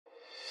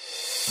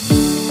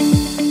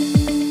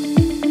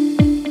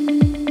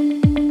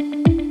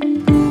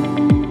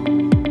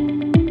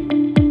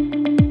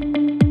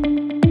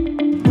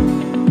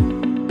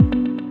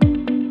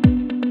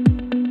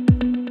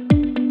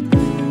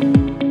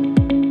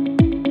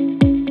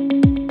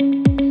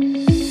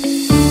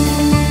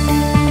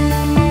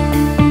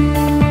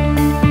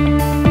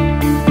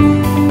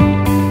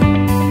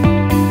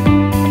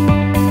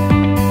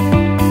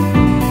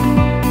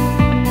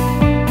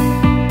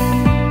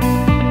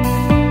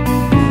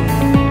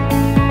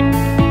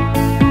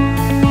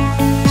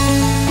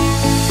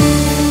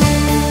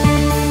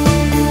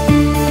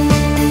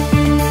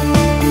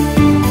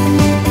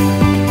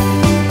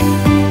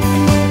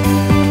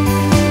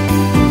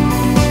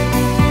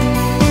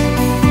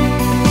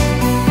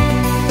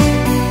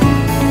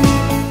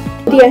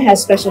Lydia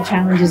has special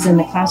challenges in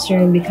the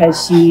classroom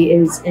because she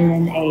is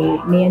in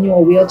a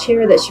manual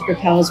wheelchair that she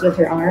propels with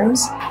her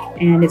arms,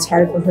 and it's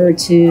hard for her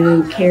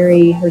to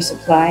carry her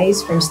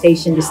supplies from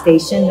station to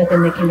station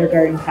within the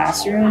kindergarten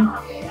classroom.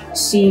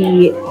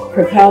 She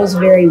propels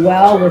very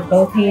well with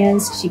both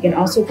hands. She can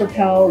also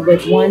propel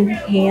with one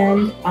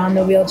hand on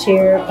the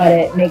wheelchair, but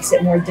it makes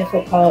it more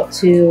difficult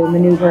to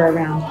maneuver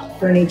around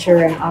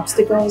furniture and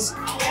obstacles.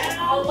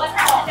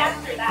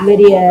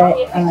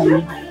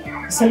 Lydia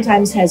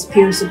sometimes has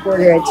peer support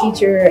or a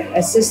teacher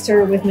assist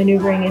her with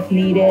maneuvering if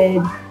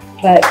needed,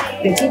 but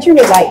the teacher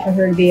would like for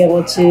her to be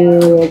able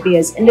to be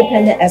as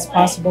independent as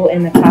possible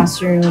in the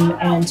classroom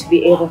and to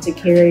be able to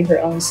carry her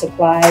own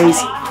supplies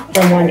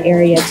from one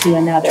area to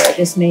another.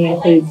 This may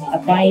include a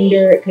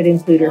binder, it could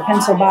include her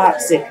pencil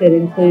box, it could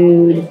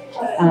include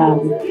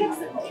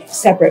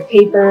separate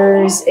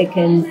papers, it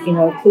can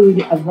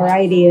include a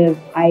variety of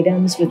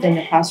items within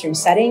the classroom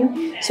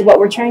setting. So what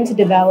we're trying to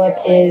develop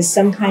is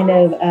some kind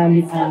of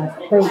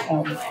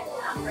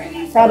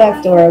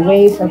product or a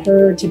way for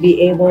her to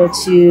be able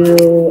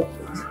to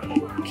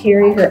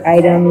carry her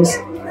items.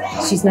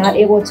 She's not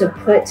able to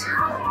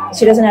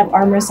she doesn't have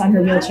armrests on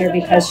her wheelchair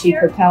because she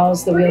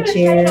propels the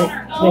wheelchair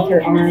with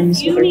her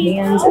arms, with her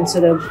hands, and so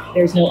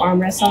there's no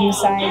armrests on the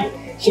side.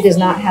 She does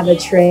not have a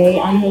tray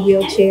on her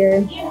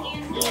wheelchair.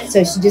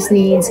 So she just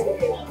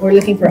we're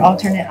looking for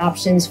alternate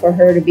options for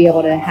her to be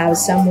able to have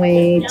some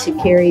way to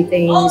carry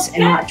things and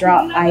not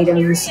drop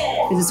items,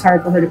 because it's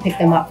hard for her to pick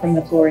them up from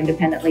the floor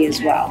independently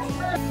as well.